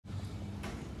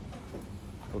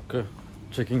Okay,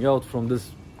 checking out from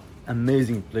this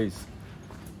amazing place.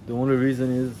 The only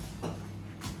reason is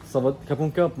Sabat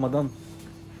Kapun Kap, madam.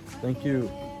 Thank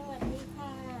you.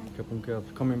 Kapun Kap,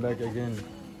 coming back again.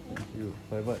 Thank you.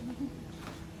 Bye bye.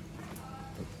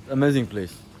 Amazing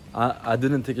place. I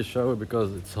didn't take a shower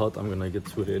because it's hot. I'm gonna get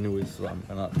sweaty anyway, so I'm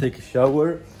gonna take a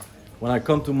shower when I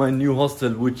come to my new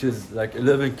hostel, which is like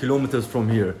 11 kilometers from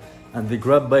here. And the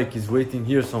Grab bike is waiting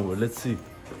here somewhere. Let's see.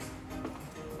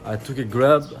 I took a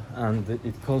Grab and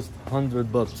it cost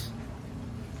 100 baht.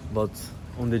 But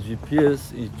on the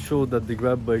GPS, it showed that the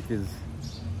Grab bike is...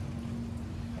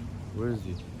 Where is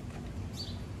he?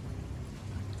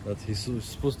 That he's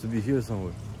supposed to be here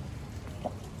somewhere.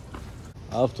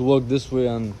 I have to walk this way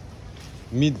and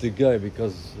meet the guy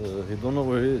because he don't know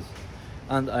where he is.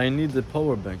 And I need the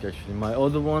power bank actually. My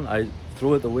other one, I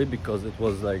threw it away because it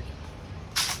was like...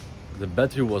 The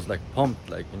battery was like pumped,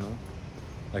 like, you know,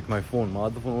 like my phone. My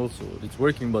other phone also, it's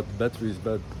working, but the battery is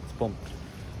bad. It's pumped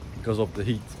because of the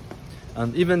heat.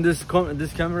 And even this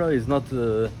camera is not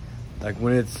like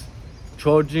when it's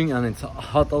charging and it's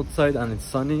hot outside and it's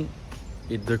sunny,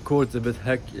 it records a bit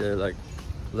like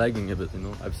lagging a bit, you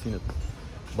know. I've seen it,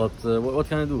 but what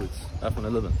can I do? It's iPhone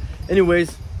 11.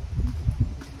 Anyways,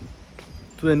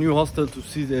 to a new hostel to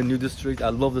see the new district. I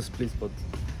love this place, but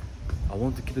I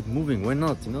want to keep it moving. Why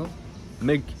not, you know?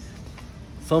 Make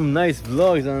some nice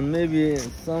vlogs and maybe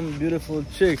some beautiful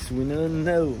chicks. We never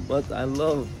know, but I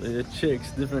love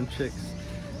chicks, different chicks,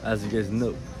 as you guys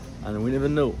know, and we never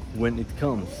know when it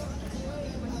comes.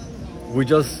 We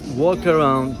just walk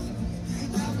around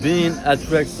being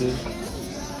attractive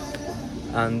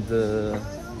and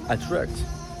attract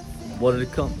what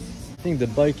it comes. I think the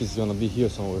bike is gonna be here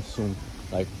somewhere soon,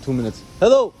 like 2 minutes.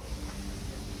 Hello!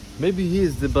 Maybe he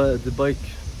is the bike,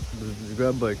 the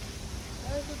Grab bike.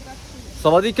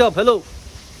 Sawadee Kap, hello!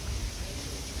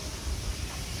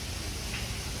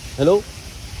 Hello?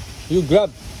 You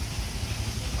Grab?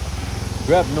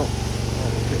 Grab, no.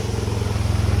 Oh,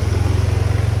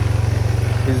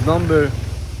 okay. His number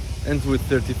ends with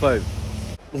 35.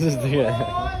 This is the guy.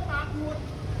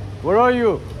 Where are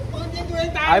you?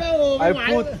 I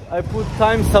put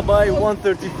time Sabai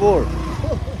 134.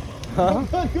 Huh?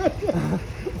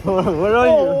 Where are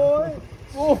you?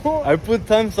 I put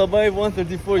time Sabai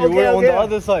 134. You were on the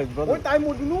other side, brother.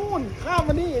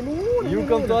 You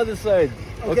come to the other side.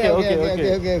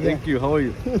 Okay. Thank you. How are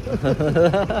you?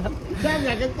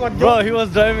 Bro, he was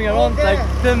driving around like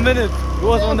 10 minutes. He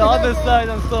was on the other side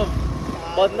and stuff.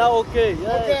 But now okay.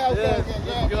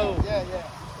 Let's go.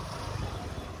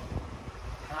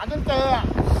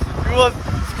 He was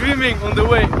screaming on the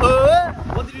way.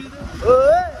 What did you do?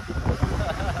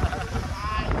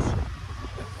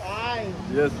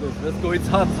 Yes, let's go. It's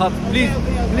hot.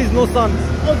 Please, no sun.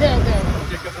 Okay.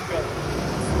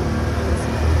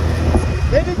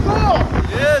 Let it go.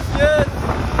 Yes.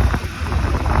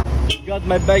 Got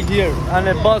my bag here and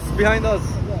a bus behind us.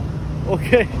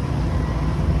 Okay.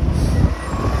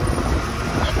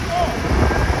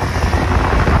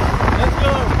 Let's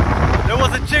go. There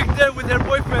was a chick there with her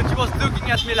boyfriend. She was looking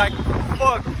at me like,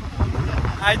 fuck.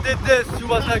 I did this. She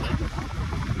was like,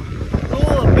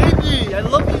 oh baby, I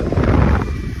love you.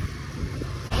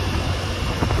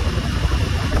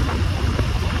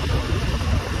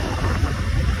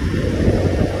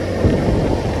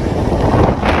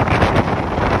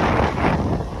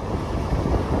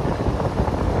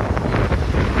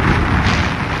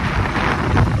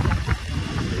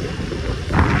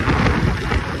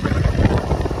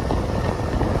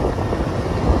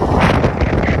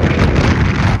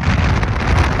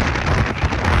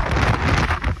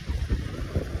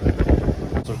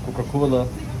 Coca-Cola,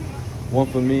 one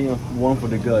for me, one for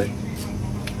the guy.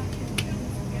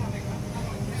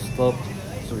 Stop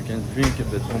so we can drink a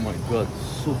bit. Oh my god,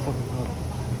 so fucking hot.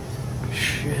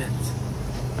 Shit.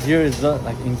 Here is that,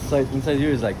 like inside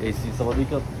here is like AC. Sawadee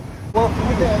Kap.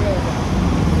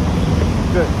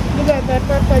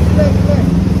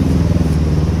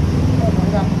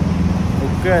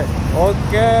 Okay,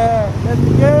 let's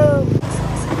go.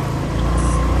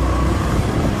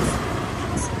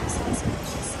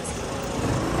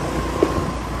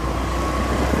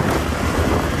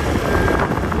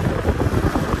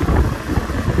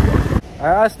 I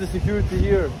asked the security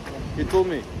here. He told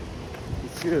me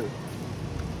it's here.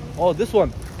 Oh, this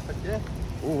one. Yeah.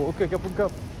 Oh, okay. Kapun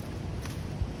Kap.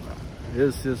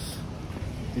 Yes.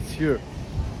 It's here.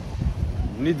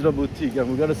 Nidra Boutique,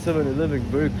 and we got a 7-Eleven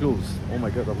very close. Oh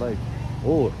my god, I like.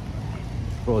 Oh,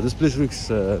 bro, this place looks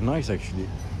nice actually.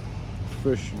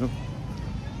 Fresh, you know.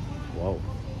 Wow.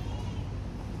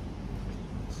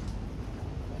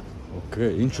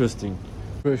 Okay, interesting.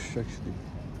 Fresh actually.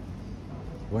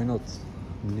 Why not?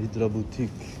 Nidra Boutique.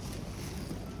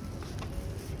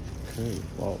 Okay,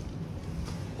 wow.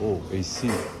 Oh,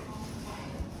 AC.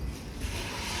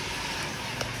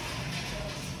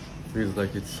 Feels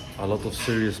like it's a lot of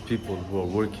serious people who are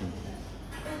working.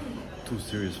 Too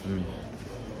serious for me.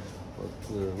 But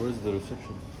where's the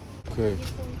reception? Okay.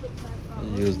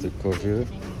 Use the card here.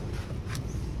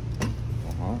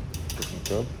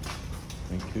 Technical.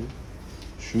 Thank you.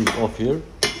 Shoes off here.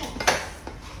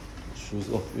 Shoes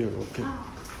off here. Okay.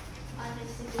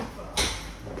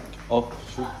 Off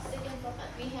shoes.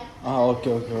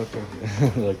 Okay.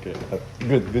 Okay.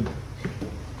 Good.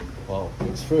 Wow,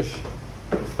 it's fresh.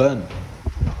 Fun.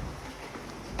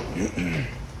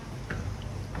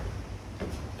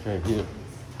 Okay, here.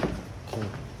 Okay.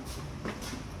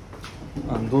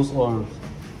 And those are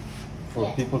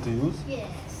for people to use? Yes.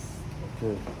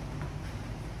 Okay.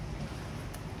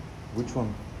 Which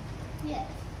one? Yeah,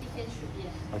 you can shoot,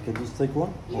 yeah. I can just take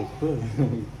one? Yeah.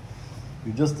 Okay.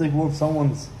 You just take one,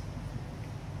 someone's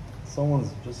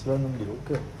just randomly,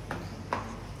 okay.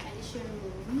 Additional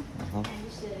room. And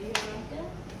this is your router.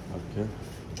 Okay.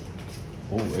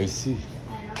 Oh, AC.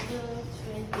 And also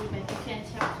 20, but you can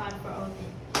charge card for all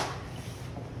day.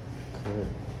 Okay.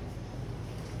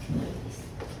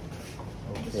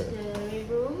 This is the living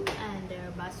room and the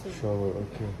bathroom. Shower,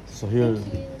 okay. So here,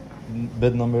 Thank you.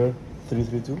 bed number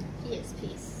 332? Yes,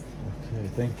 please. Okay,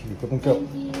 thank you. Thank you.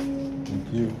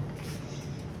 Thank you.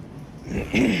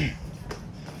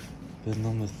 Bed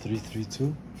number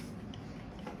 332.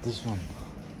 This one.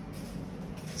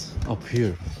 It's up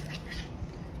here.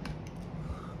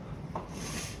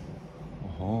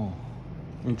 Oh,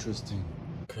 interesting.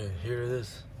 Okay, here it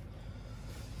is.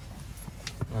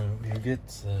 And you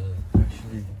get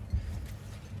actually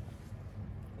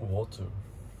water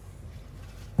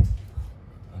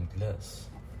and glass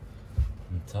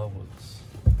and towels.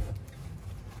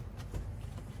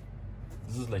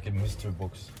 This is like a mystery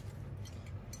box.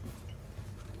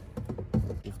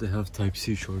 If they have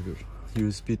Type-C charger,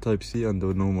 USB Type-C and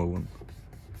the normal one.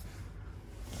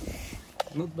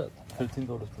 Not bad. $13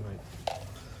 per night.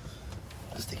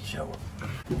 Let's take a shower.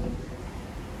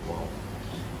 Wow.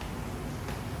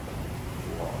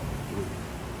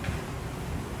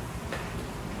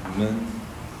 Men,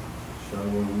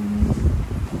 shower,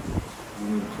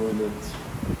 women toilet,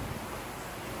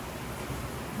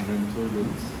 men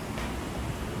toilet.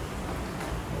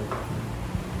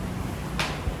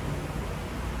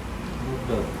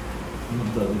 Not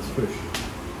bad, it's fresh.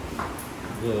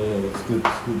 Yeah, it's good,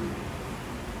 it's good.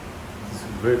 It's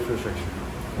very fresh actually.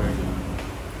 Very good.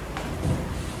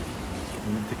 Let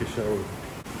me take a shower.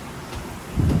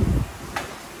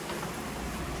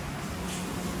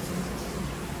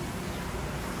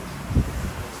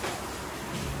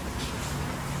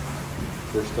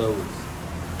 Fresh towels.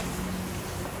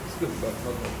 It's good, but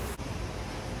not bad.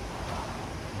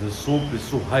 The soap is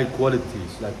so high quality.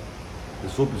 It's like the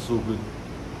soap is so good.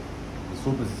 The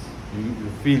soap is you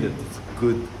feel it. It's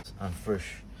good and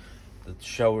fresh. The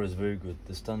shower is very good.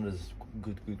 The standard is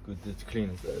good. It's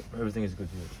clean. Everything is good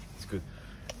here. It's good.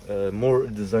 More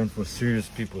designed for serious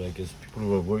people, I guess. People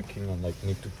who are working and like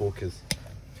need to focus.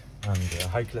 And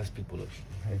high class people actually.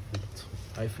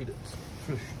 I feel it. It's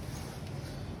fresh.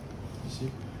 You see?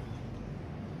 You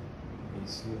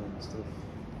see and stuff.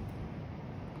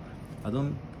 I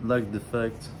don't like the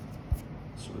fact.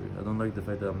 Sorry, I don't like the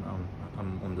fact that I'm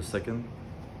on the second.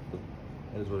 But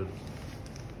that is what it is.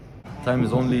 Time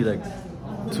is only like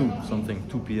 2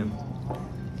 p.m.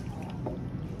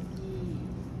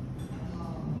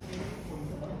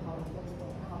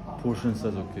 Portion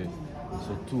says okay,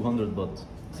 so 200 baht,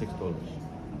 $6.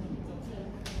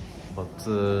 But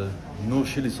no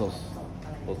chili sauce.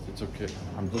 But it's okay.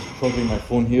 I'm just propping my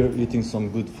phone here, eating some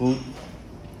good food.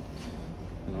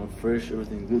 You know, fresh,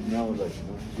 everything good now. Like, you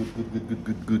know,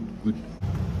 good.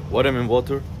 Vitamin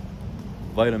water,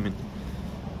 vitamin.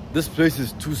 This place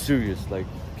is too serious. Like,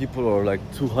 people are like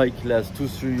too high class, too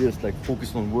serious, like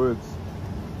focused on words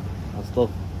and stuff.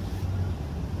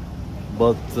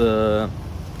 But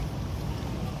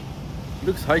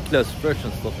looks high class, fresh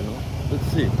and stuff. You know.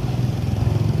 Let's see.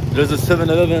 There's a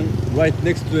 7-Eleven right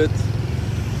next to it.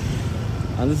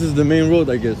 And this is the main road,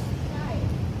 I guess.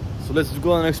 So let's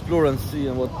go and explore and see,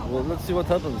 and let's see what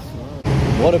happens.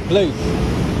 What a place!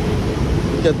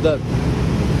 Look at that.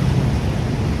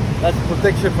 That's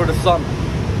protection for the sun.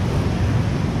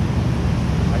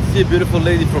 I see a beautiful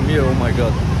lady from here. Oh my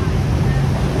god!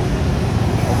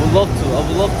 I would love to.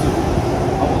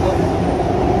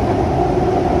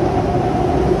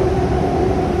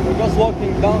 We're just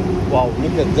walking down. Wow!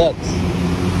 Look at that.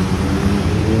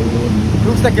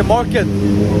 Looks like a market.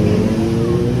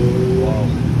 Wow.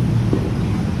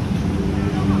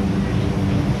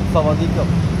 Sawadika.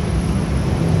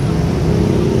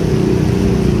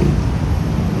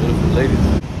 Beautiful ladies.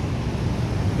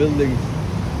 Buildings.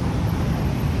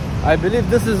 I believe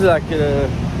this is like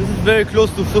this is very close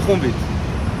to Sukhumvit.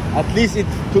 At least it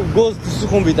goes to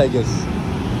Sukhumvit, I guess.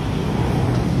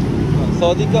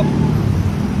 Sawadika.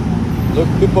 Look,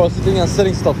 people are sitting and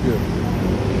selling stuff here.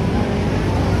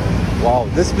 Wow,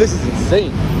 this place is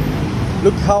insane.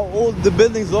 Look how old the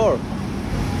buildings are.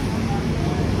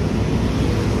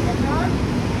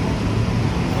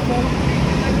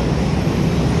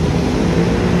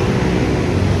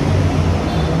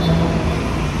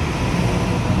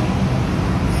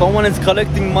 Someone is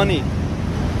collecting money.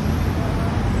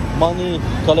 Money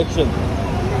collection.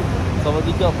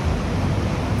 Sawadika.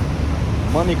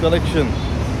 Money collection.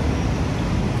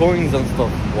 Coins and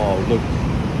stuff. Wow, look.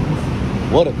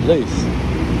 What a place.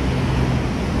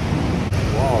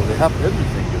 Wow, they have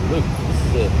everything. Look,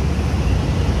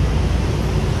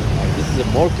 this is a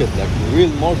market, like a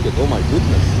real market. Oh my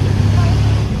goodness.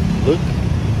 Look.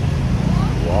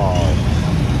 Wow.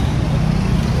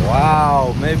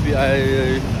 Wow, maybe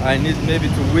I need maybe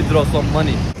to withdraw some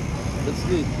money. Let's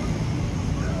see.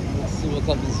 Let's see what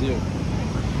happens here.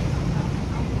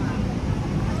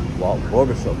 Wow,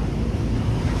 barbershop.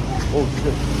 Oh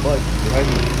shit, bike behind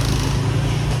me.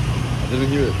 I didn't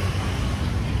hear it.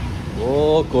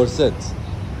 Oh, corset.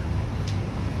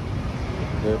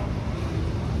 Okay.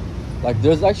 Like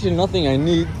there's actually nothing I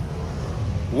need.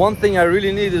 One thing I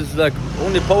really need is like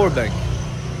only power bank.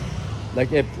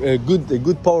 Like a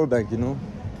good power bank, you know.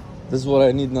 This is what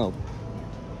I need now.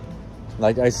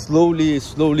 Like I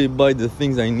slowly buy the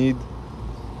things I need.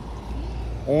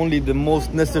 Only the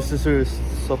most necessary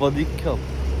Sawadika.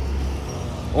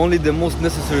 Only the most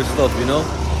necessary stuff, you know.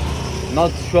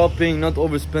 Not shopping, not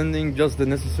overspending, just the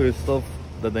necessary stuff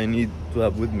that I need to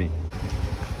have with me.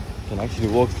 Can actually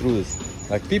walk through this.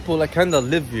 Like people like kinda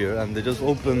live here and they just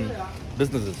open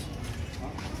businesses.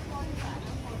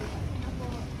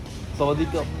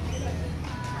 Sawadika.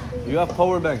 You have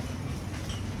power bank.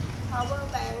 Power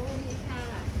bank มีค่ะ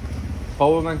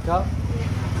Power bank car?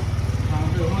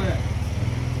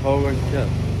 Power bank car.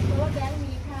 Power bank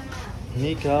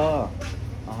มีค่ะ Nika.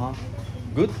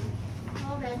 Good?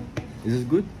 Power bank Is this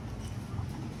good?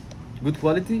 Good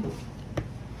quality?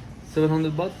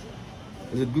 700 baht?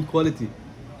 Is it good quality?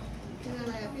 เป็นอะ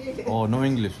ไรอะพี่ Oh, no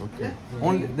English. Okay.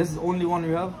 Only this is only one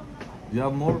you have? You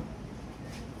have more?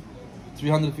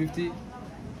 350?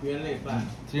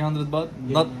 300 baht?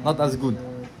 Not as good.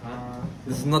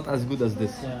 This is not as good as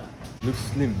this. Looks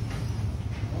slim.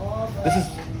 This is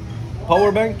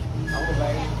power bank?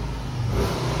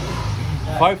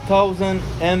 5000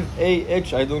 mAh,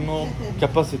 I don't know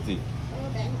capacity.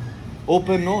 Power bank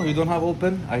Open, no? You don't have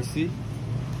open? I see.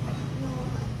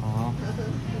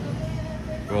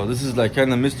 Bro, this is like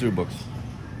kind of mystery box.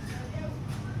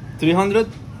 300?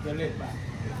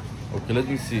 Okay, let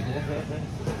me see.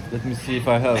 Let me see if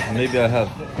I have. Maybe I have.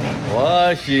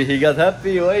 Wow, he got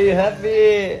happy. Why are you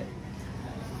happy?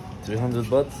 300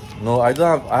 baht? No, I don't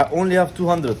have. I only have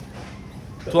 200.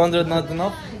 200 not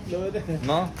enough?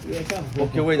 No?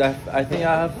 Okay, wait. I think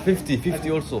I have 50.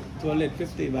 50 also.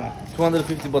 250 baht.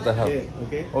 250 baht I have.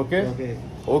 Okay. Okay? Okay.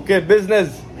 Okay,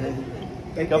 business.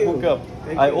 Thank Cup you. of cup.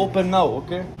 Thank I you. open now,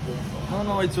 okay?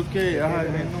 No, it's okay. I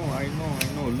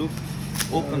know. Look,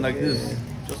 open like this.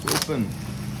 Just open.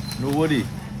 No worry.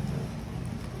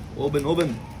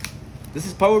 Open. This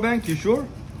is power bank. You sure?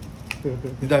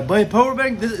 Did I buy a power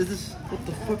bank? This is this. What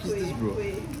the fuck is this, bro?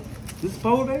 This is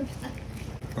power bank?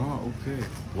 Ah, okay.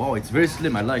 Wow, it's very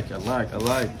slim. I like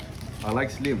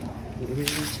slim.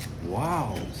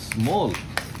 Wow, small.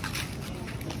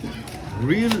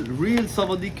 Real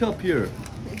Sawadee cup here.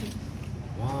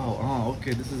 Wow.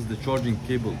 Okay. This is the charging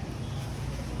cable.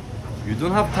 You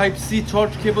don't have Type C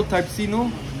charge cable. Type C,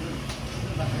 no?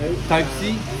 Type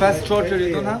C fast charger.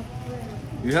 You don't have?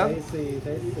 You have?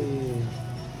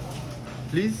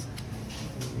 Please.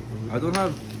 I don't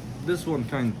have this one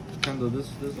kind of this.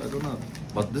 I don't have.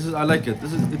 But this is. I like it.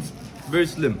 It's very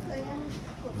slim.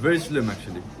 Very slim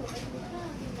actually.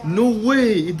 No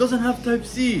way. It doesn't have Type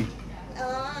C. อ๋อ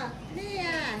นี่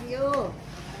อ่ะอยู่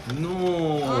No.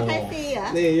 อ๋อไทยซีเหรอ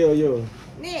นี่อยู่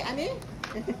นี่อันนี้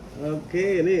โอเค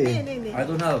นี่ นี่ I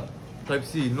don't have Type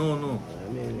C. No.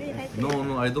 นี่ไทยซี No.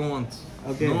 I don't want.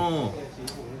 Okay. No.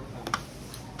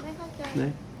 ไม่เข้าใจ ไหน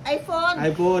ไอโฟน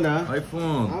iPhone นะ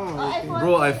iPhone. อ๋อ อ๋อไอโฟน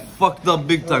Bro, I fucked up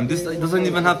big time. This doesn't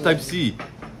even have Type C.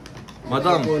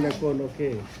 Madam. iPhone โอเค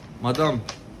Madam.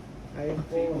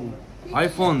 iPhone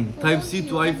iPhone. Type C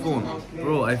to iPhone.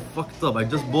 Bro, I fucked up. I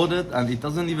just bought it and it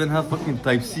doesn't even have fucking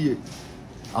Type C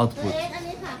ตัว output. เองอัน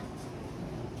นี้ค่ะ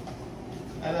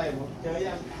อะไรเจอ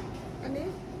ยัง อันนี้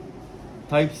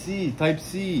Type C, Type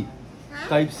C, ฮะ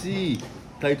Type C,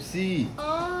 Type C. อ๋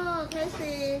อแค่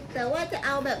ซีแต่ว่าจะเอ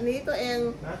าแบบนี้ตัวเอง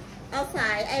เอาสา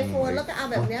ย iPhone แล้วก็เอา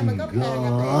แบบเนี้ยมันก็แพงน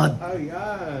ะตัวเอง God. Oh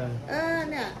yeah.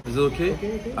 เนี่ย Is it okay?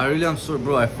 I really am sorry,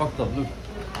 bro. I fucked up. Look,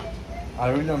 I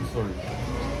really am sorry.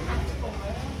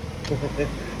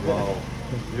 Wow,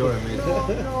 you're amazing.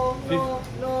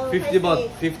 no 50 baht,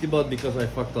 50 baht because I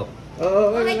fucked up.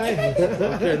 Oh, okay.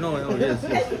 Okay, no, yes.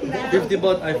 50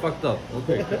 baht, I fucked up.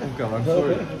 Okay, I'm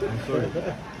sorry. I'm sorry.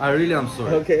 I really am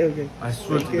sorry. Okay. I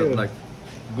swear to Thank God, you. like,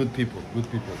 good people.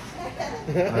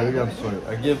 I really am sorry.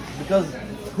 I give, because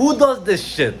who does this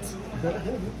shit?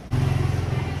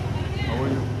 How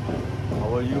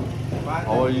are you?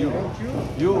 How are you?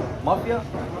 You, mafia?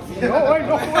 No, I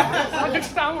don't.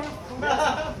 Pakistan.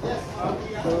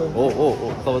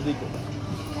 Oh, Sawadika.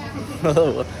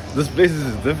 This place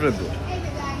is different though.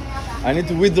 I need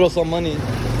to withdraw some money.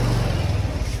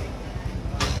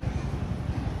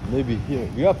 Maybe here.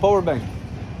 You have power bank.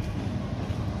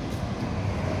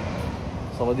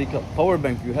 Sawadika. Power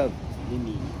bank you have.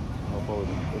 No power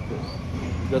bank. Okay.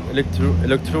 You got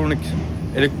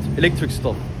electric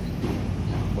stuff.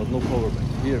 But no power bank.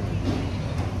 Here.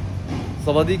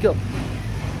 Sawadika.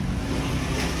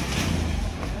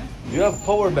 You have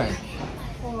power bank.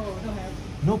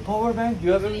 No power bank?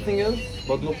 You have everything else?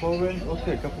 But no power bank?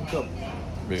 Okay, cup.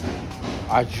 Wait.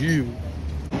 Ajib.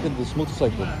 Look at this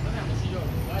motorcycle.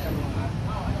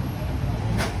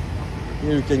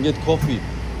 Here you can get coffee.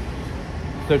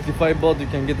 35 baht you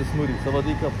can get a smoothie.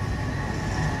 Sawadee cup.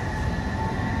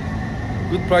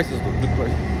 Good prices though, good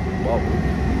prices. Wow.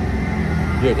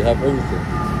 Here they have everything.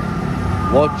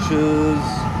 Watches.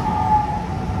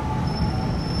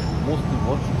 Mostly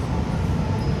watches.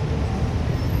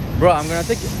 Bro, I'm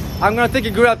gonna take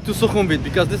a Grab to Sukhumvit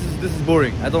because this is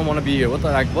boring. I don't want to be here.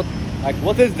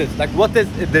 What is this? Like what is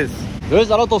this?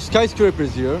 There's a lot of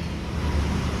skyscrapers here,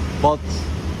 but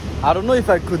I don't know if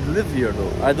I could live here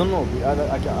though. I don't know.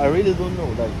 I really don't know.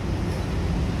 Like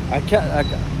I can't.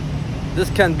 This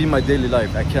can't be my daily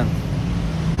life. I can't.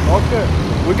 Okay,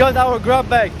 we got our Grab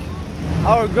bag.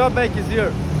 Our Grab bag is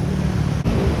here.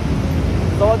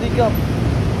 Sawadee cup.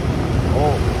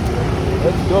 Oh,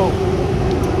 let's go.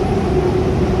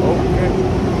 Okay.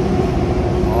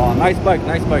 Oh, nice bike.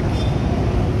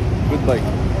 Good bike.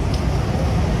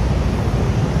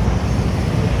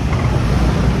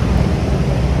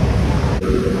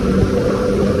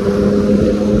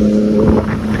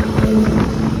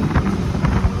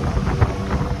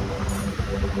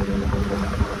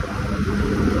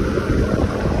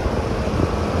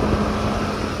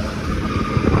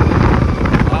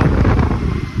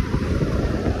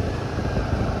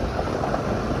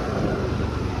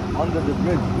 Under the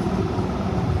bridge.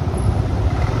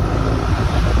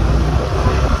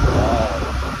 Wow.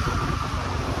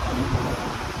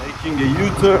 Making a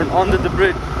U-turn under the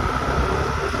bridge.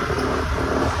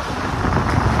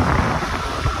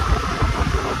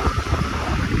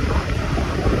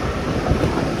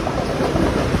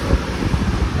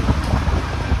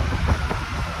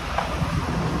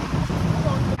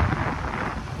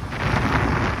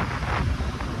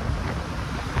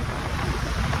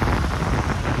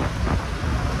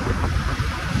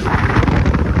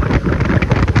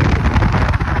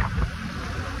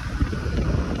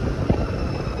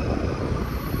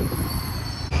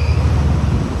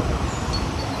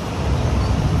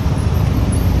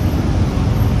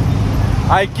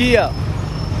 IKEA.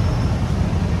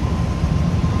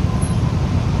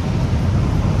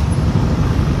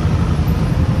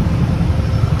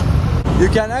 You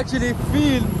can actually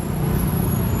feel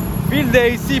the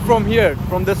AC from here,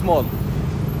 from this mall.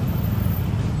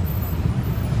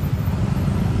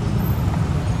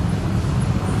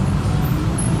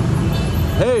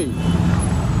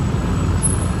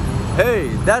 Hey,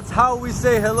 that's how we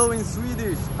say hello in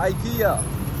Swedish. IKEA.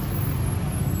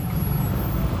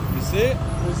 You see?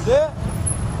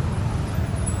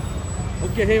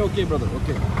 Okay, brother.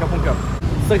 Okay, come.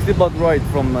 60 baht ride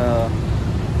from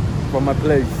my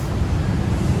place.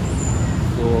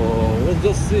 So let's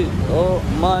just see. Oh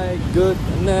my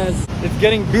goodness, it's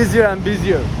getting busier and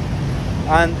busier,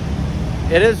 and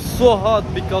it is so hot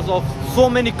because of so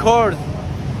many cars.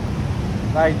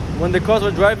 Like when the cars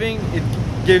are driving, it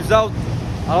gives out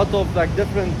a lot of like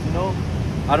different,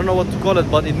 I don't know what to call it,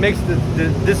 but it makes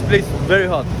this place very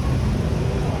hot.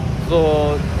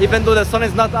 So even though the sun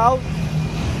is not out,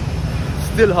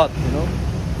 still hot,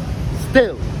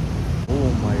 Still. Oh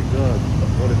my god,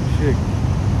 what a chick.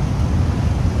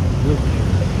 Look.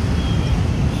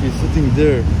 She's sitting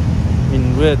there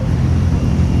in red.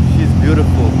 She's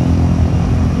beautiful.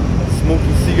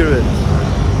 Smoking cigarettes.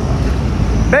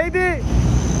 Baby!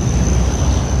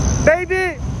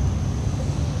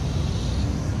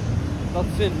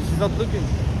 nothing. She's not looking.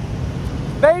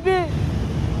 Baby!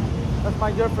 That's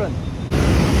my girlfriend.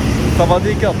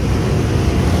 Savadika.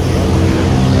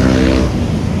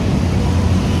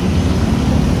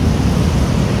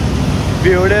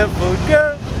 Beautiful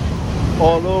girl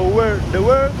all over the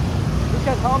world. Look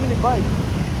at how many bikes.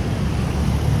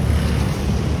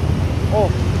 Oh,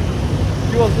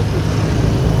 she was looking.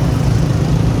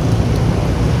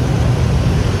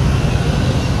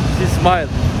 She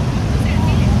smiled.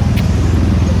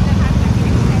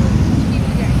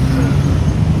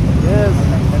 Yes,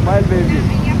 smile baby.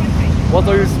 What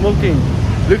are you smoking?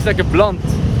 Looks like a blunt.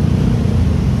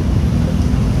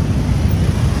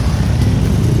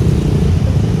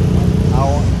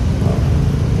 Oh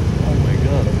my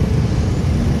god.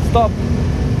 Stop.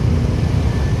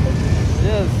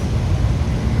 Yes.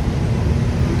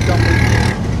 You come with me.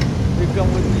 You come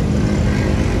with me.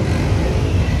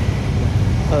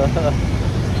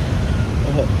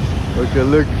 Okay,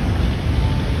 look.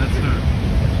 That's her.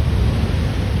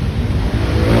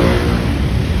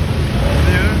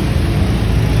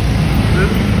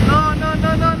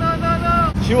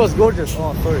 She was gorgeous.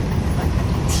 Oh, sorry.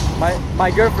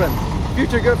 My girlfriend,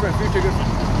 future girlfriend.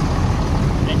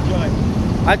 Enjoy.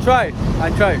 I tried.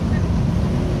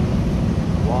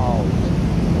 Wow.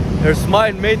 Her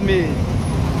smile made me.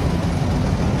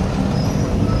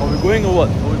 Are we going or what?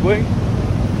 Are we going?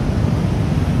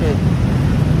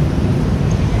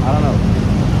 I don't know.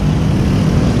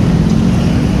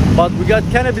 But we got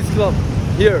cannabis club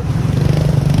here.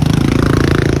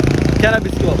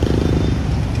 Cannabis club.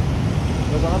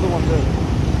 There's another one there.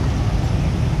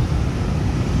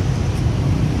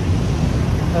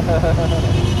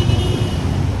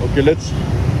 Okay, let's.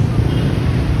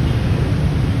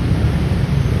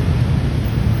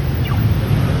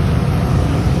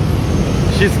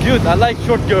 She's cute. I like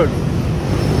short girls.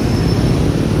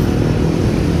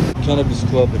 Cannabis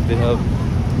club, if they have.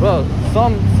 Well,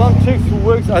 some chicks who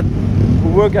work at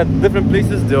different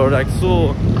places, they are like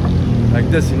so, like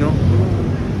this, you know.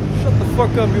 Shut the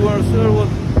fuck up, you wanna serve what?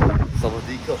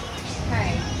 Sawadika.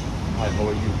 Hi, Hi, how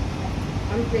are you?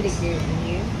 I'm pretty good, and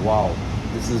you? Wow,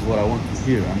 this is what I want to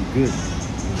hear. I'm good.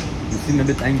 You seem a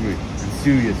bit angry and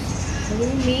serious. Who,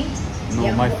 me? No,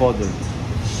 Yeah, my father.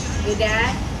 Your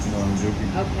dad? No, I'm joking.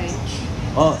 Okay.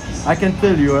 Oh, I can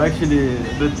tell you're actually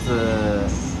a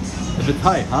bit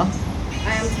high, huh?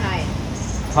 I am tired.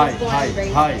 High, Born and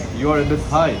raised high. here. You are a bit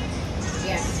high.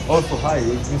 Yes. Also high.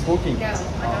 You've been smoking. No, I don't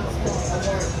smoke. I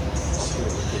work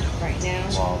right now.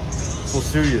 Wow. So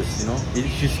serious, you know?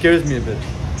 She scares me a bit.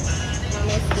 How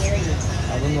may I scare you?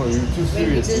 I don't know, you're too When you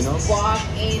serious, just you know? walk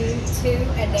into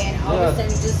and then all of a sudden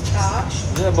you just talk.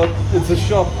 Yeah, but it's a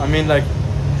shop. I mean, like,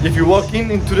 if you walk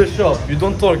into the shop, you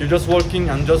don't talk. You're just walking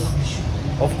and just...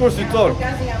 Of course you talk.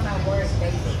 Because I'm at work,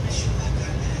 basically.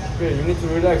 Okay, you need to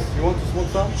relax. You want to smoke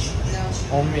some?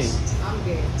 No, On me. I'm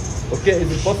good. Okay, is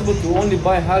it possible to only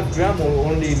buy half gram or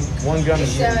only 1 gram?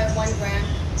 It's 1 gram.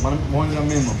 1 gram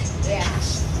minimum. Yeah.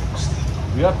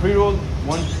 We have pre-rolled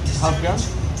 1/2 gram?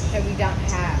 That we don't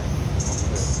have.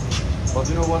 But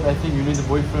you know what? I think you need a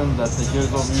boyfriend that takes care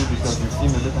of you because you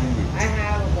seem a bit angry. I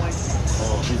have a boyfriend.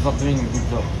 Oh, he's not doing a good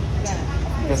job. Yeah.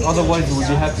 Because otherwise you would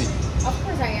be happy. Of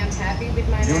course I am happy with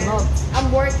my You're man. not.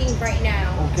 I'm working right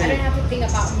now. Okay. I don't have to think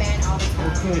about men all the time.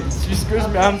 Okay, she scares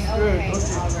me. I'm scared. Okay,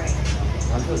 alright.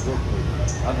 I'm just joking.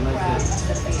 Have a nice Proud, day.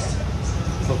 Sophia.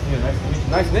 Sophia, nice to meet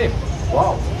you. Nice name.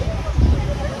 Wow.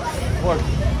 What?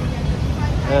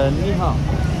 Ni hao.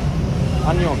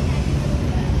 Annyeong.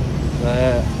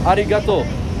 Arigato.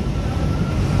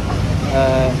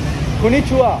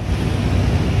 Konnichiwa.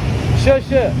 She.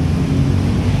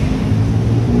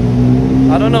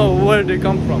 I don't know where they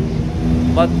come from,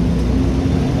 but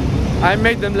I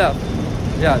made them laugh.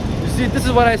 Yeah, you see, this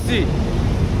is what I see.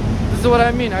 This is what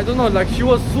I mean. I don't know, like she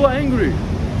was so angry.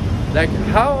 Like,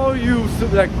 how are you,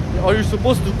 are you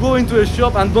supposed to go into a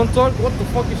shop and don't talk? What the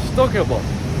fuck is she talking about?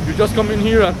 You just come in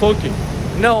here and talking.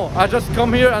 No, I just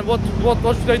come here and what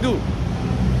should I do?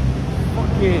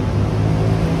 Fucking,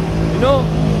 you know?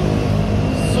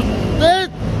 So that,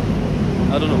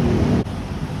 I don't know.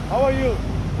 How are you?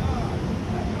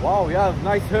 Wow, you have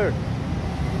nice hair.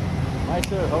 Nice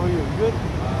hair. How are you? Good?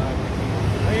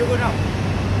 Where you go now?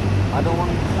 I don't know.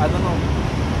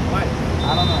 Why?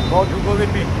 I don't know. Go, you go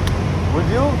with me. With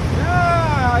you?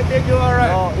 Yeah, I think you are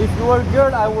right. No, if you were a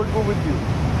girl, I would go with you.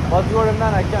 But you are a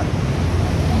man, I can't.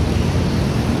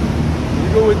 You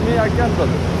go with me, I can't,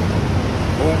 brother.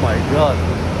 Oh my god.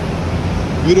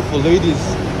 Beautiful ladies.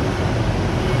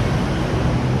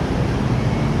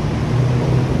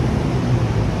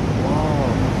 Wow.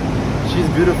 She's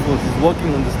beautiful. She's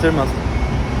walking on the stairmaster.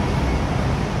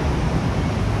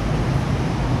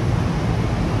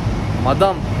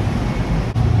 Madam.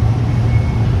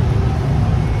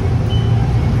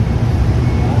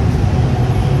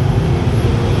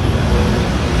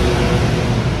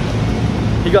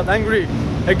 He got angry.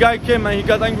 A guy came and he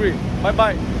got angry. Bye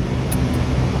bye.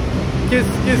 Kiss,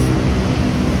 kiss.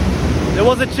 There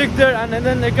was a chick there and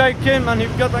then a guy came and he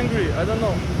got angry. I don't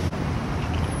know.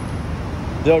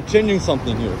 They are changing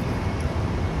something here.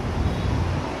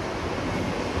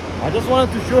 I just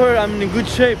wanted to show her I'm in good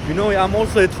shape. You know, I'm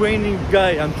also a training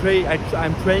guy. I'm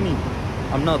training.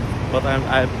 I'm not, but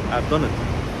I've done it.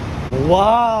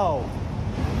 Wow.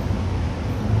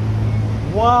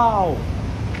 Wow.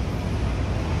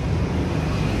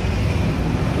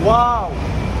 Wow.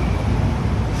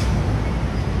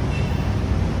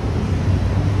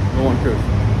 No one cares.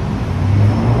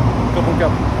 Cup on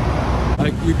cup.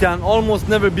 Like, you can almost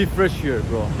never be fresh here,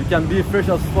 bro. You can be fresh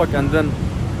as fuck and then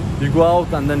you go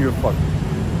out and then you're fucked.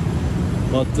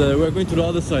 But we're going to the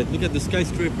other side. Look at the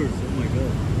skyscrapers. Oh my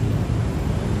god.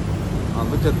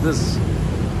 And look at this.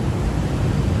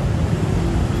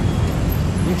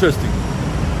 Interesting.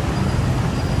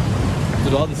 To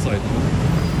the other side.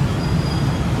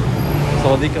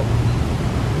 Sawadika.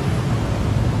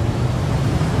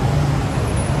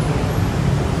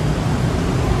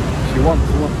 She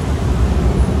wants.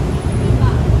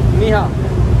 Niha.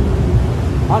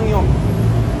 Annyeong.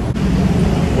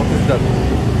 What is that?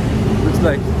 Looks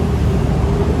like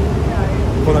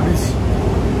Konabish.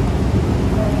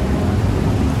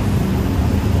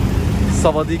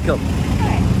 Sawadika.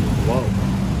 Wow.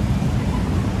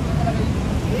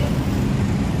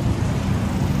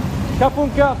 Kapun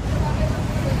kap.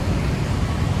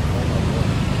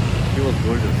 She was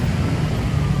gorgeous.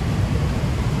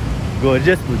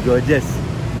 Gorgeous, but gorgeous.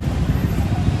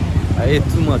 I ate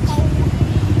too much.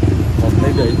 But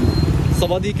maybe I do.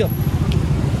 Sawadika.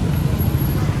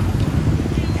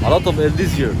 A lot of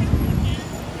LDs here.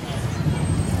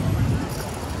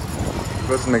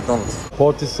 Where's McDonald's?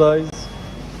 40 size,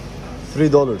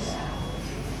 $3.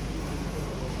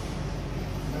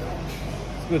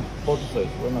 It's good, 40 size,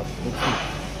 why not? Let's see.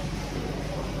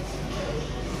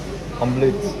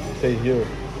 Omelette, pay here.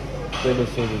 Table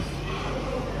service.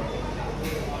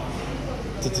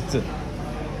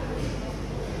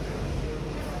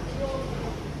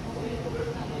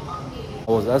 I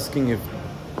was asking if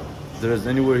there is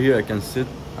anywhere here I can sit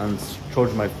and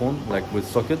charge my phone, like with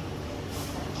socket,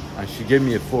 and she gave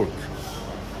me a fork.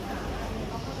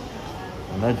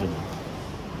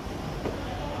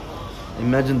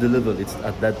 Imagine the level. It's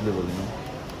at that level, you know.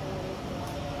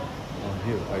 Oh,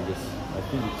 here, I guess. I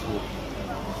think it's here.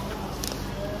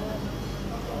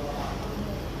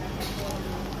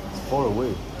 It's far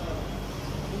away.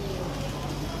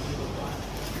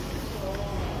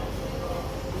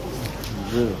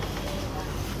 Really?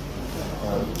 I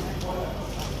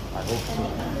hope so.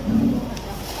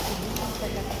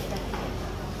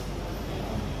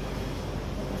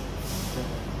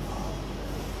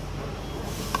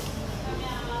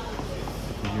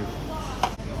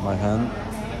 My hand.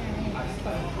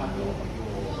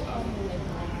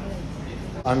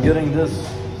 I'm getting this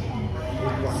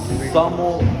Samo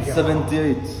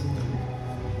 78.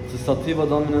 It's a sativa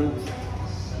dominant,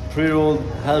 pre-rolled,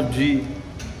 half G,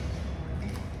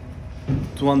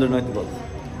 290 watts.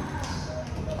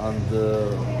 And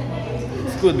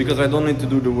it's good because I don't need to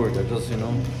do the work. I just, you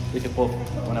know, take a puff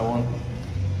when I want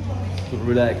to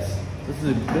relax. This is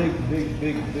a big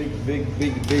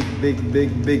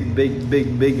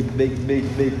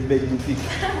boutique.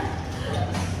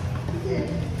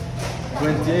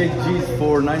 28 G's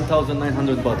for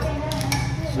 9,900 baht.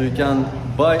 So you can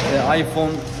buy an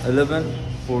iPhone 11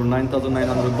 for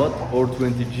 9,900 baht or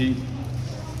 20 G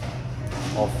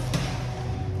of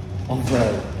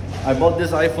I bought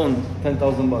this iPhone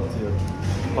 10,000 baht here,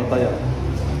 Pattaya.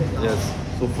 Yes.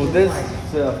 So for this,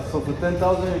 so for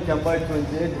 10,000 you can buy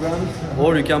 28 grams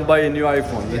or you can buy a new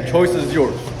iPhone. The choice is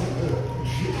yours.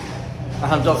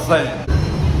 I'm just saying.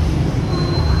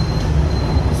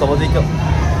 Sawadika.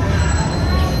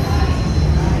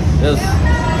 Yes.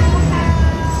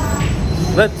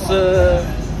 Let's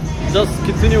just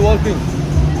continue walking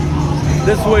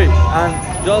this way and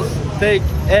just take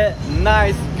a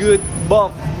nice good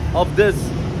buff of this.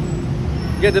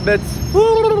 Get a bit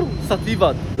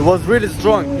sativa. It was really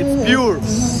strong. It's pure.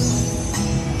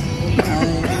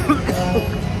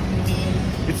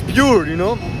 It's pure, you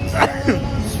know.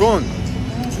 Strong.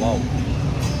 Wow.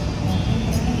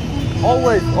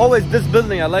 Always this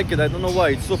building. I like it. I don't know why.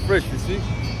 It's so fresh. You see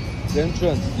the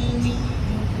entrance.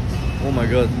 Oh my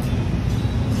god.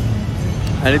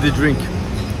 I need a drink.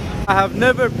 I have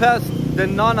never passed the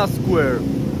Nana Square.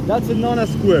 That's a Nana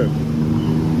Square.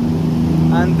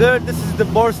 and there, this is the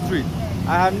bar street.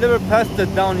 I have never passed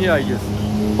it down here, I guess.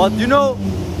 But you know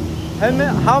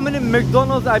how many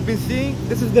McDonald's I've been seeing?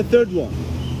 This is the third one.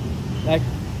 Like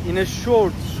in a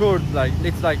short, like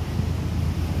it's like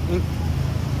in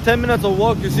 10 minutes of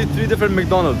walk, you see 3 different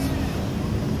McDonald's.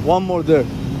 One more there.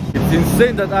 It's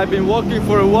insane that I've been walking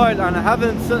for a while and I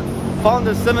haven't found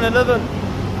a 7-Eleven.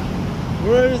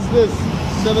 Where is this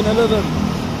 7-Eleven?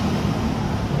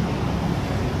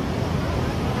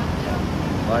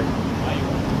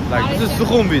 Like this is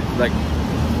Sukhumvit. Like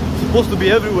it's supposed to be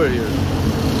everywhere here.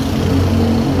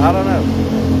 I don't know.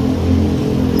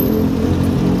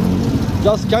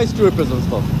 Just skyscrapers and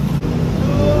stuff.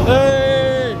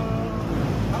 Hey!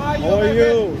 How are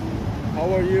you?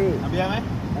 How are you?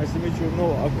 Nice to meet you. No,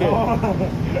 okay.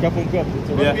 Cup and cup. It's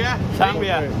okay. Yeah. Sang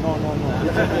beer. Okay. No.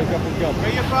 It's okay. Cup and cup.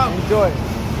 Where you from? Enjoy.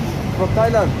 From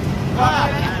Thailand.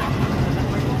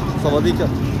 Sawadika.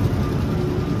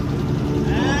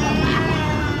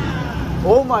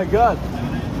 Oh my god.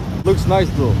 Looks nice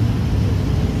though.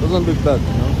 Doesn't look bad,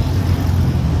 you know.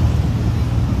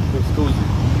 Looks cozy.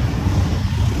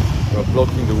 We're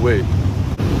blocking the way.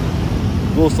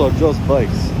 Those are just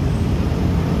bikes.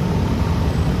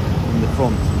 In the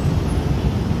front.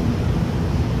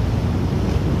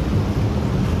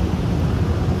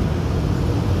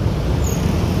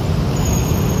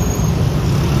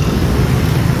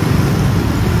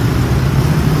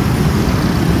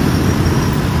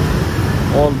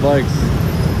 All bikes.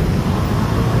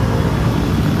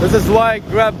 This is why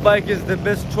Grab bike is the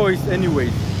best choice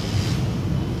anyways.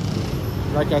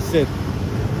 Like I said.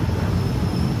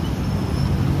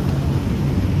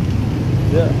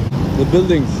 Yeah, the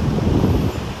buildings.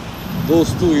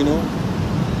 Those two, you know.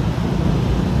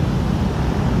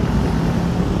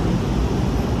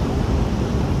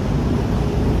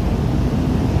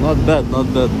 Not bad.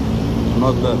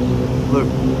 Look.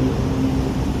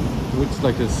 Looks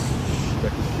like it's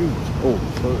huge. Oh,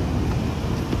 sorry.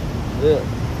 Yeah.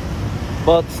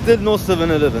 But still no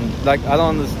 7-Eleven. Like, I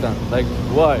don't understand. Like,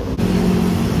 why?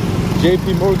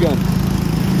 JP Morgan.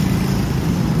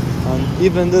 And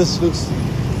even this looks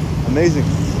amazing.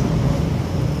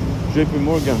 JP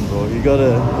Morgan, bro. You got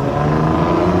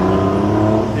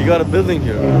a building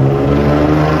here.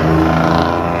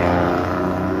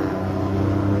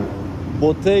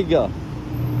 Bottega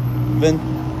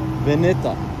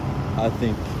Veneta, I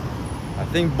think.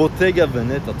 Bottega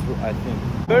Veneta, I think.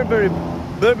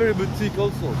 Burberry boutique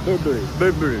also. Burberry.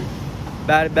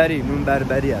 Berberi, nun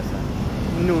berberi asan.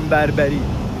 Nun berberi.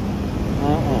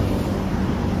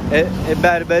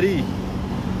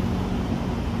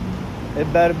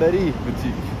 Berberi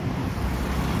boutique.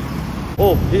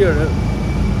 Oh, here.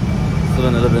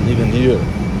 7-Eleven even here.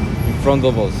 In front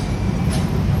of us.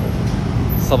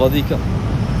 Savadika.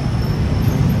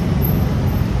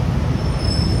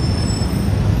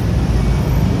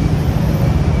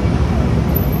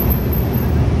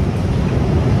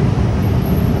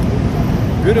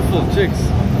 Beautiful chicks.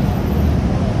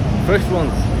 Fresh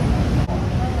ones.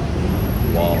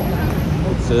 Wow.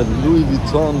 It's a Louis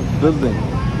Vuitton building.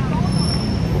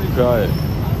 Okay.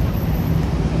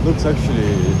 Looks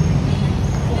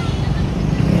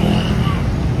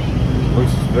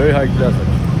very high class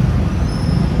actually.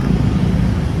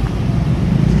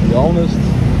 To be honest,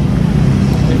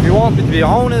 if you want me to be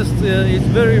honest, it's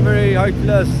very, very high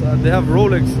class. They have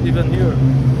Rolex even here.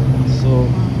 So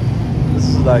this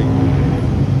is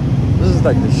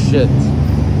like the shit.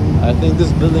 I think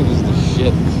this building is the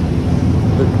shit.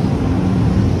 Look.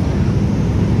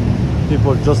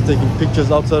 People are just taking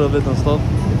pictures outside of it and stuff.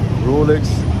 Rolex,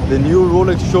 the new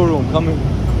Rolex showroom coming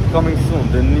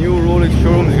soon. The new Rolex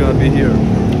showroom is gonna be here.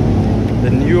 The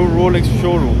new Rolex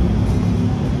showroom.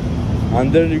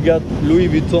 And then you got Louis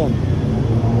Vuitton.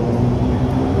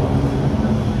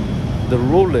 The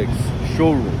Rolex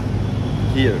showroom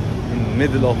here in the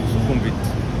middle of Sukhumvit.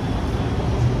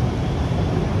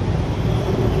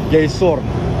 Gay Sorn.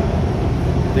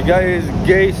 The guy is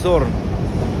Gay Sorn.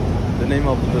 The name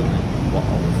of the building. Wow,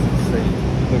 it's insane.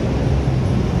 Look.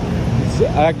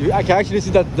 I can actually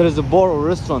see that there is a bar or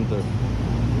restaurant there.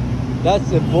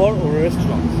 That's a bar or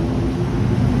restaurant.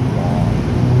 Wow.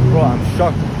 Bro, I'm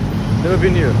shocked. Never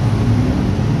been here.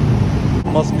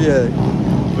 Must be a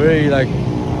very like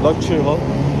luxury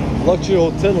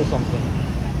hotel or something.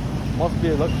 Must be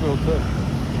a luxury hotel.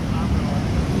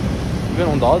 Even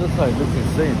on the other side, looks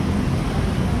insane.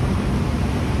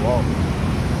 Wow.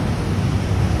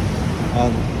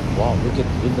 And wow, look at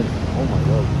the building. Oh my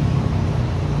god.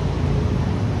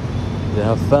 They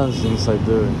have fans inside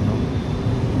there, you know.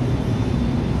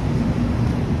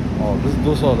 Oh,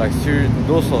 those are like serious.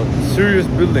 Those are serious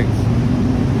buildings.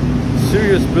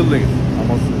 Serious buildings. And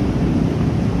muscle.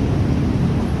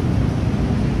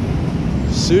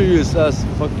 Serious ass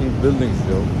fucking buildings,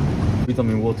 yo.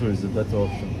 Vitamin water is a better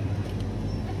option.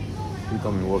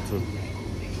 Vitamin water.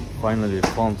 Finally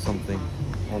found something.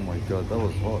 Oh my god, that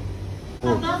was hot.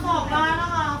 Oh.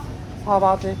 How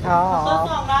about it?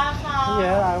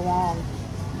 Yeah, I want.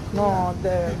 No,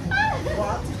 there.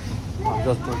 I'm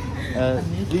just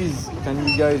please, can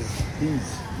you guys please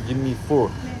give me 4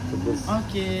 for this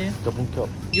Okay. double cup?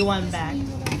 You want bag?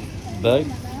 Bag?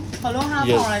 Follow how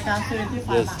Yes. like that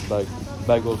 75 Yes, bag.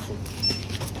 Bag also.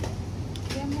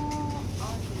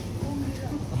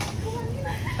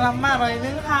 กลับมาเลย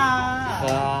นึงค่ะ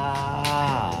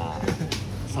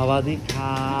สวัสดีค่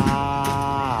ะ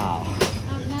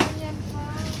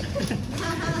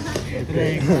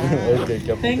Okay,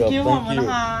 Thank you ขอบคุณ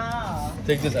ค่ะ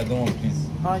Take this, I don't want, please.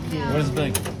 Okay. Where's the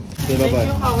bag? Say bye bye.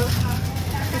 ขอบคุณค่ะ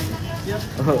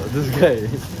Oh, this guy.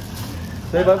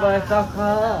 Say bye bye, Kaka.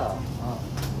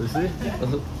 You see?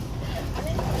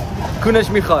 Kunesh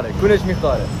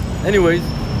Mikhare. Anyways,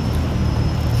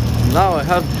 now I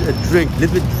have a drink,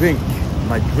 little bit drink.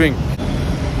 My drink.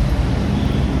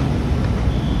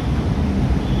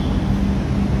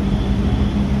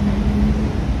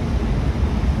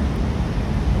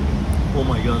 Oh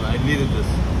my god, I needed this.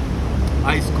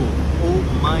 Ice cold. Oh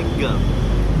my god.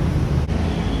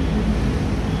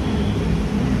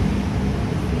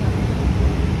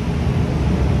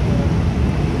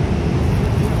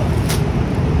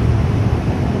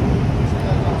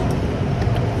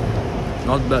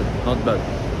 Not bad, not bad.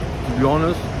 To be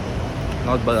honest,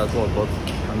 not bad at all. But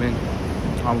I mean,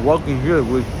 I'm walking here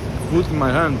with food in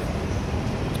my hand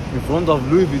in front of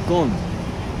Louis Vuitton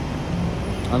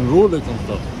and Rolex and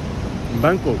stuff. In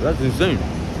Bangkok, that's insane.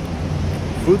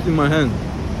 Fruit in my hand.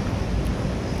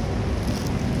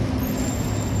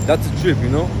 That's a trip, you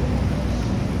know?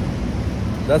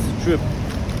 That's a trip.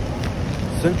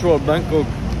 Central Bangkok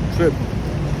trip.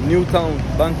 New Town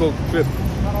Bangkok trip.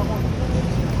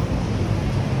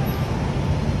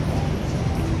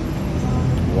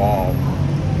 Wow.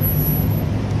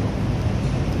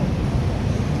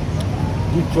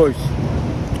 Good choice.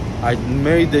 I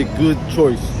made a good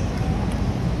choice.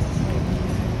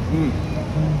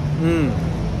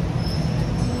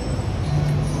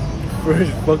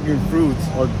 Fresh fucking fruits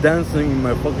are dancing in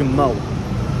my fucking mouth.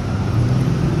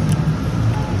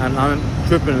 And I'm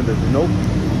tripping in it, you know?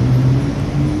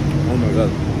 Oh my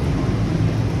god.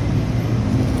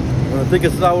 I'm gonna take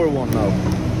a sour one now.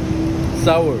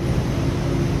 Sour.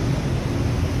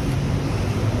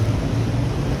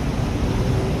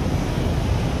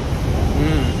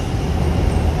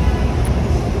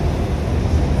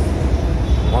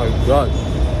 My god.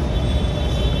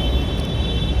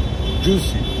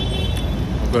 Juicy.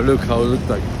 Okay, look how it looks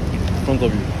like in front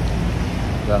of you.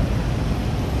 Yeah.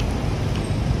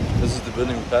 This is the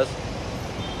building we passed.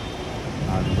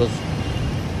 And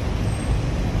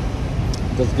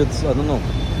just gets, I don't know,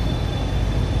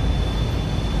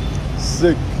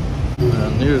 sick.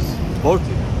 And here's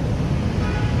party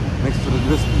next to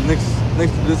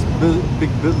this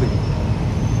big building.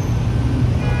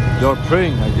 They are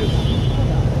praying, I guess.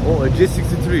 Oh, a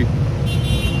G63.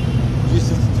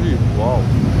 G63. Wow.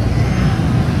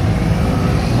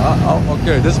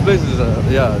 Okay, this place is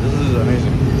yeah, this is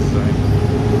amazing. This is amazing.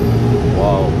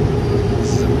 Wow, this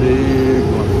is a big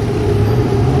one.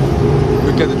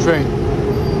 Look at the train.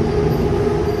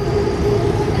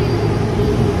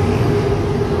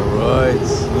 Alright,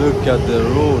 look at the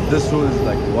road. This road is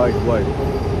like wide.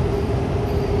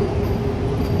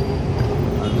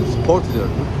 And it's party there.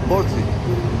 Look, party.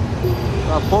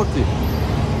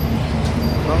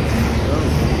 Party.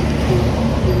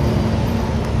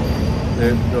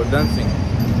 They're dancing.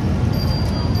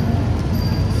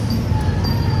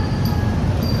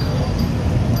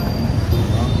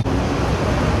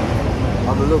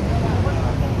 Have a look.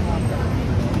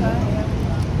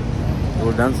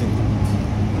 They're dancing.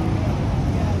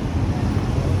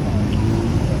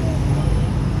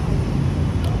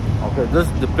 Okay,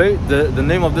 the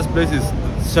name of this place is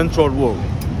Central World.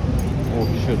 Oh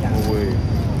shit, no way.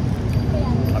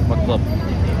 I fucked up.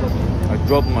 I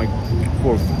dropped my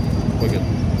fork. Forget.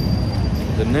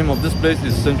 The name of this place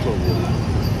is Central World.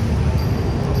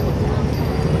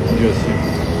 Yes.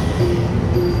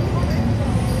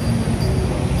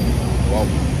 Wow.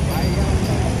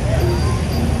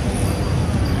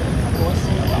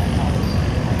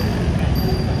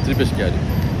 Tripeş geldi.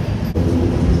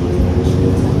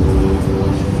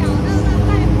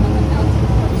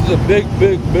 This is a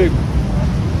big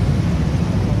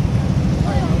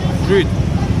street.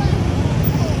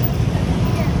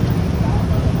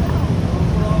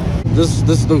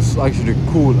 This looks actually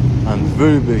cool and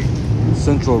very big.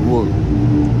 Central World.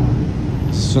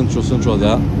 Central,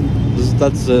 yeah.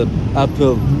 That's a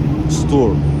Apple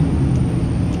store.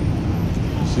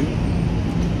 You see?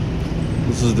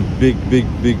 This is the big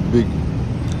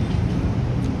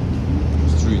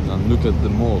street, and look at the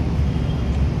mall.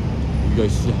 You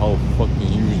guys see how fucking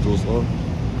huge those are?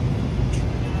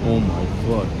 Oh my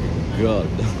fucking god.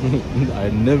 I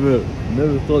never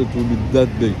thought it would be that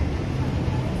big.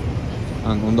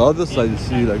 And on the other side you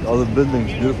see like other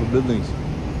buildings, beautiful buildings.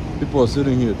 People are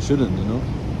sitting here chilling, you know?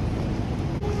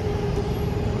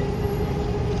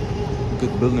 Look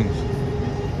at buildings.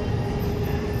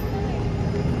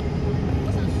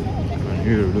 And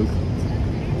here, look.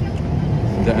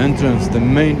 The entrance, the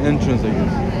main entrance, I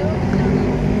guess.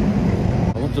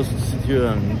 I want just to sit here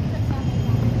and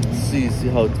see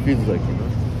how it feels like, you know?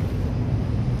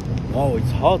 Wow,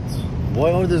 it's hot.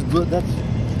 Why are this good? This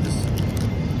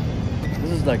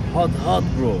is like hot,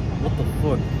 bro. What the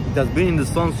fuck? It has been in the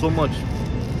sun so much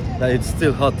that it's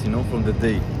still hot, you know, from the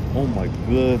day. Oh my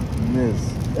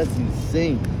goodness, that's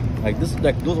insane. Like this,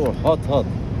 like those are hot.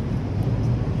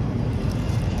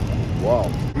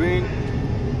 Wow. Green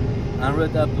and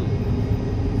red apple.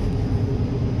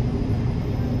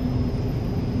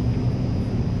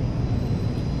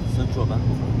 Central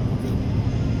Bangkok.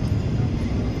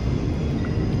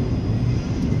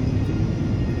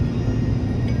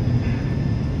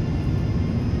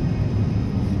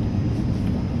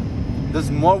 This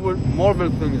Marvel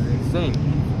thing is insane.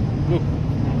 Look.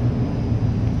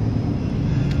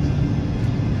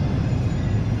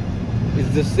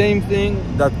 It's the same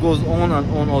thing that goes on and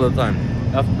on all the time.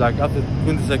 After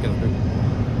 20 seconds. Look.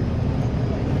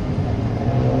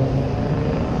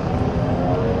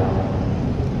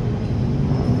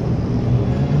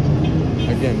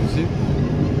 Again, you see?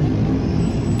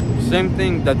 Same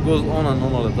thing that goes on and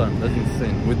on all the time. That's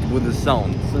insane. With the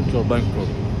sound. Central Bangkok.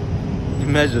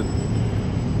 Imagine.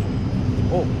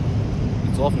 Oh,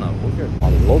 it's off now. Okay. A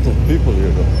lot of people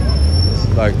here though. It's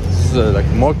like like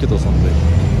a market or something.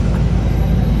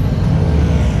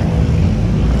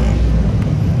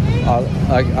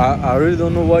 I really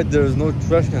don't know why there is no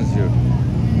trash cans here.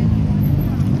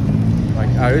 Like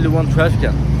I really want trash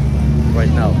can right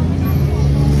now.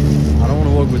 I don't want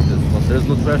to work with this, but there's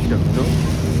no trash can, you know?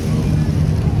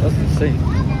 That's insane.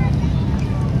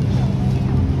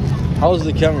 How's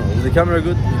the camera? Is the camera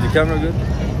good? Is the camera good?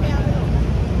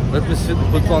 Let me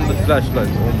put on the flashlight.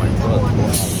 Oh my god.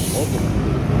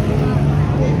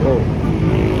 Oh.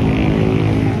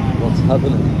 What's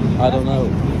happening? I don't know.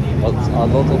 But a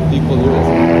lot of people here.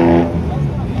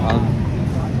 And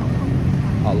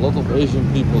a lot of Asian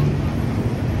people.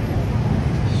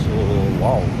 So,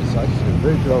 wow. It's actually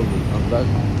very crowded. And that,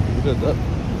 look at that.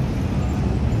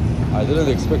 I didn't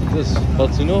expect this.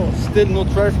 But you know, still no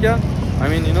trash can. I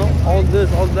mean, you know, all this,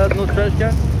 all that, no trash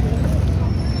can.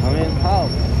 I mean, how?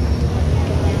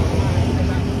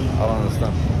 I don't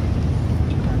understand.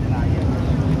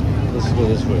 Let's go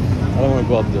this way. I don't want to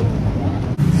go up there.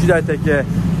 Should I take a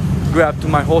grab to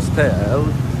my hostel?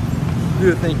 Do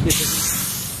you think it is?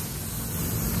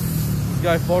 This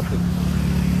guy farted.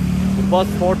 The bus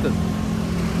farted.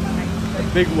 A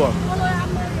big one.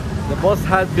 The bus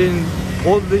had been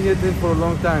holding it in for a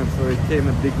long time, so it came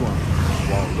a big one.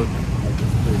 Wow, look at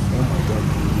this place. Oh my god.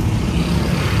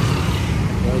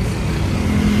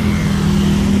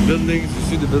 The buildings, you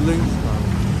see the buildings?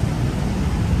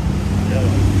 Yeah.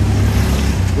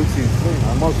 Looks insane,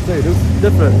 I must say. It looks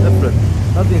different.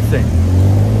 Not insane.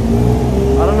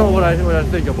 I don't know what I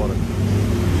think about it.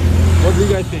 What do you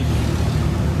guys think?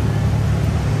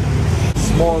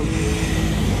 Small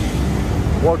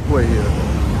walkway here.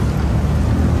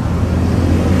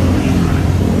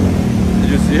 Did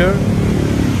you see her?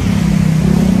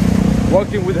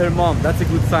 Walking with her mom. That's a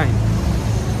good sign.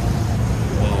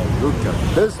 Wow, look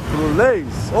at this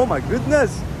place. Oh my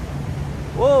goodness.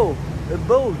 Whoa, a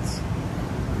boat.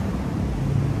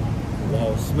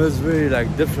 Wow, smells really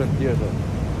like different here though.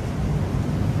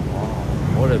 Wow,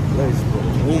 what a place, bro.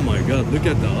 Oh my god, look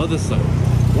at the other side.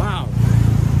 Wow.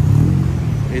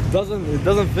 It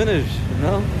doesn't finish, you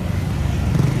know?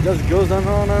 It just goes on.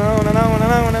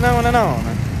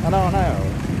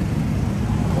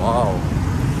 Wow.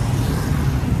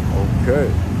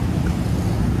 Okay.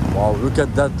 Wow, look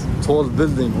at that tall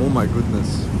building. Oh my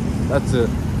goodness. That's a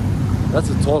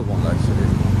tall one actually.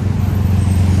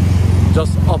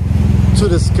 Just up to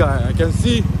the sky.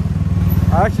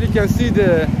 I actually can see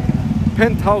the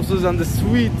penthouses and the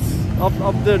suites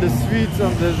up there, the suites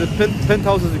and the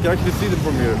penthouses. You can actually see them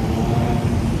from here.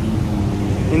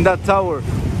 In that tower,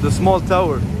 the small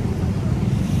tower.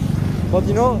 But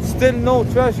you know, still no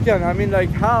trash can. I mean,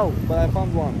 like how? But I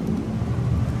found one.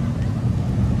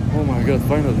 Oh my god,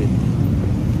 finally.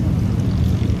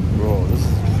 Bro, this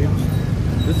is a trip.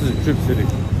 This is a trip city.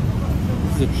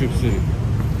 This is a trip city.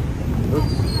 Look,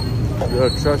 there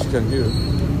are trash can here.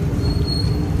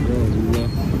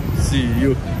 See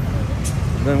you.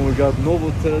 Then we got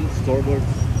Novotel,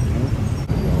 Starbucks.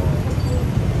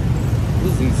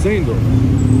 This is insane though.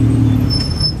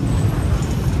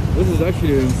 This is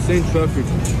actually insane traffic.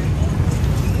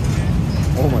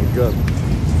 Oh my god.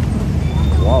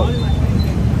 Wow.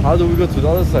 How do we go to the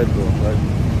other side though? Like,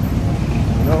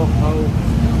 you know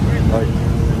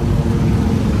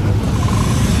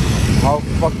how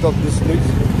fucked up this place?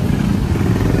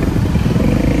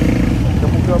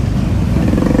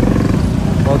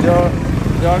 Well,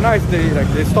 they are nice.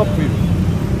 They stop for you.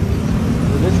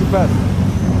 They let you pass.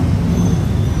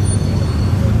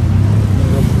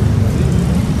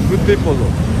 Good people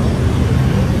though.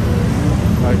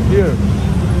 Like here,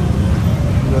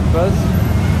 the first.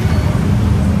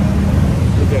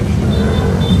 Look at it.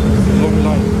 It's a long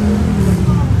line.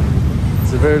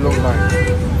 It's a very long line.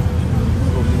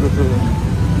 So we go to the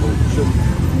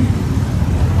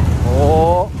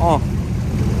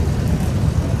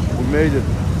we made it.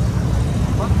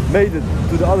 Made it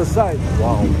to the other side.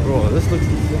 Wow, bro, this looks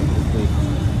insane.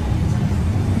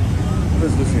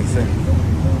 This looks insane.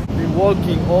 Been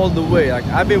walking all the way. Like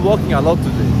I've been walking a lot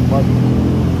today, but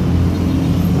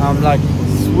I'm like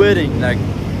sweating like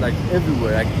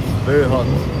everywhere. Like it's very hot.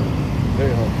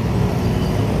 Very hot.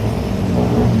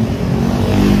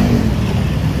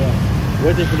 Yeah.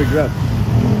 Waiting for the Grab.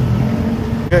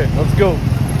 Okay, let's go.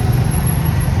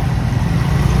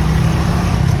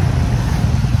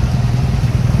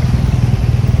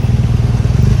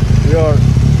 We are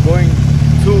going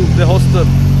to the hostel.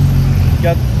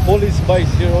 Got police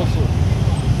bikes here also.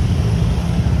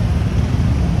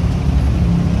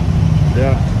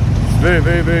 Yeah, it's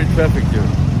very traffic here.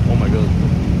 Oh my god,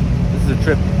 this is a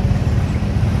trip.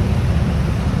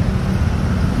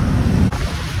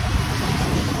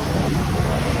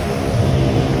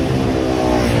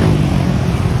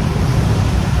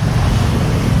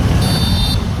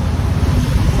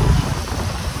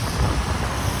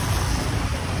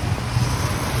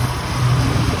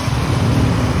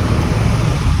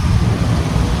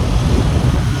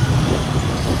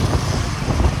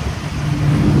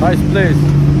 Nice place.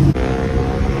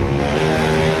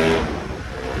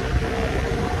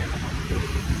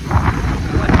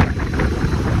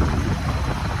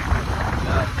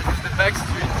 Yeah, this is the back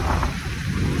street.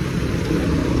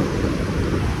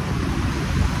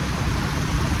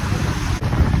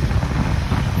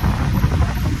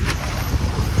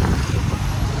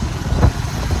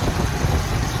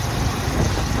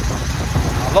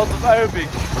 A lot of Arabic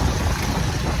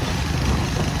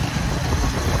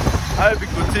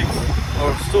boutiques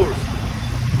or stores.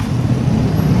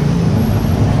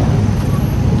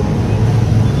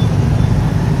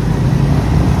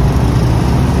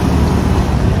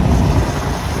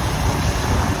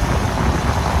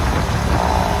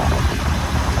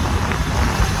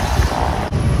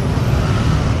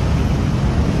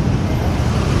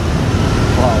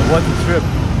 Wow, what a trip.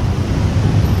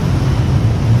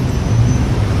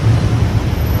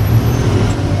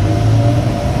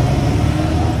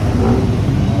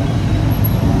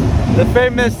 The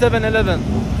famous 7-Eleven.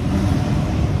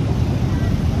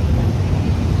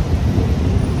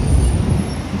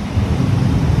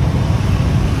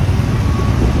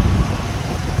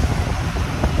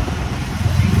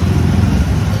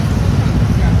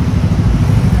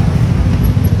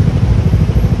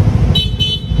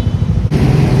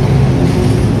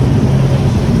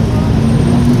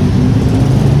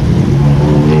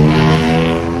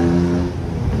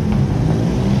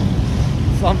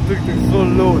 Something is so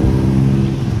low.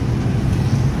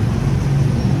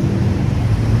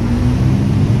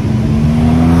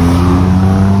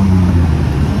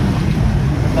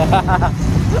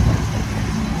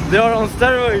 They are on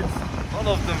steroids. One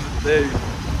of them, they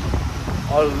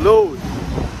are low.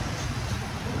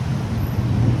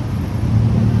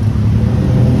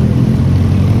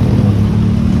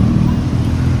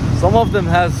 Some of them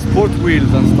has sport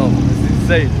wheels and stuff. It's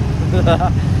insane.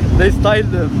 They style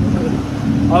them,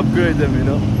 upgrade them, you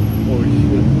know. Oh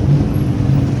shit!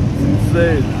 It's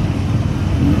insane.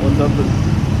 What happened?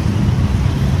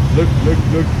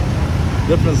 Look!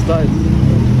 Different styles.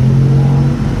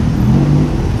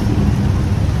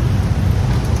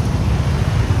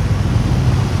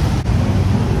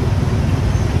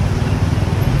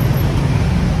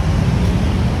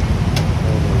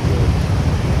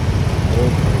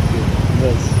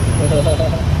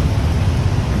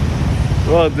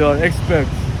 Well, they are experts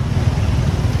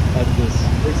at this.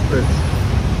 Experts.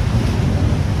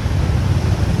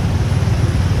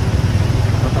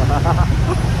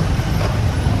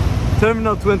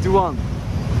 Terminal 21.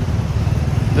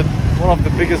 One of the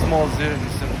biggest malls here in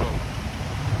Central.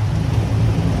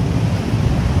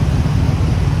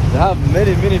 They have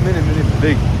many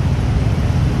big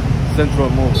Central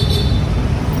malls.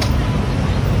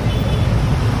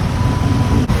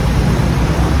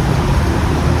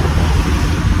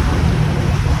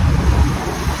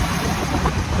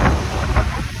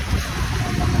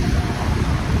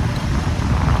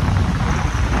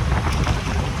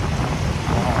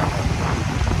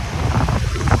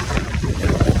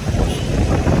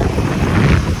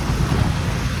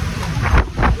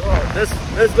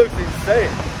 This looks insane.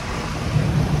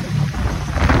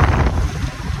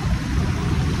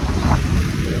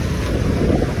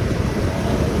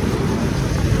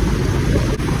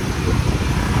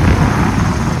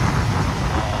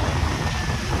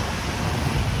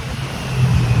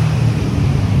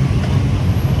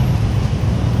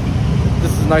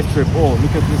 This is a nice trip. Oh,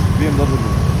 look at this BMW.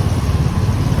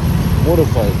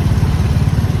 Waterfall.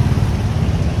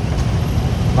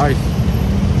 Nice.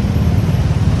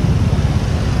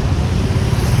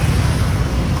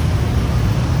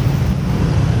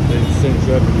 Insane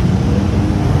traffic.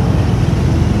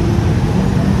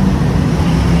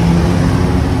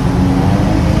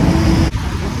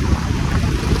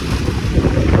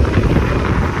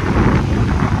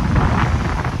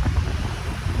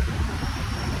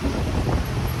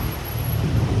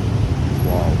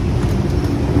 Wow.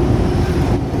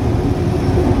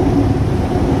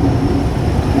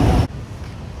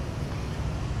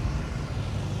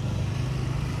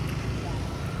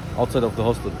 Outside of the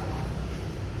hostel.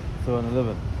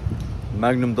 7-Eleven.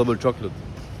 Magnum double chocolate.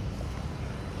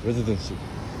 Residency.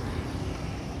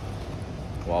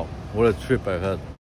 Wow, what a trip I've had.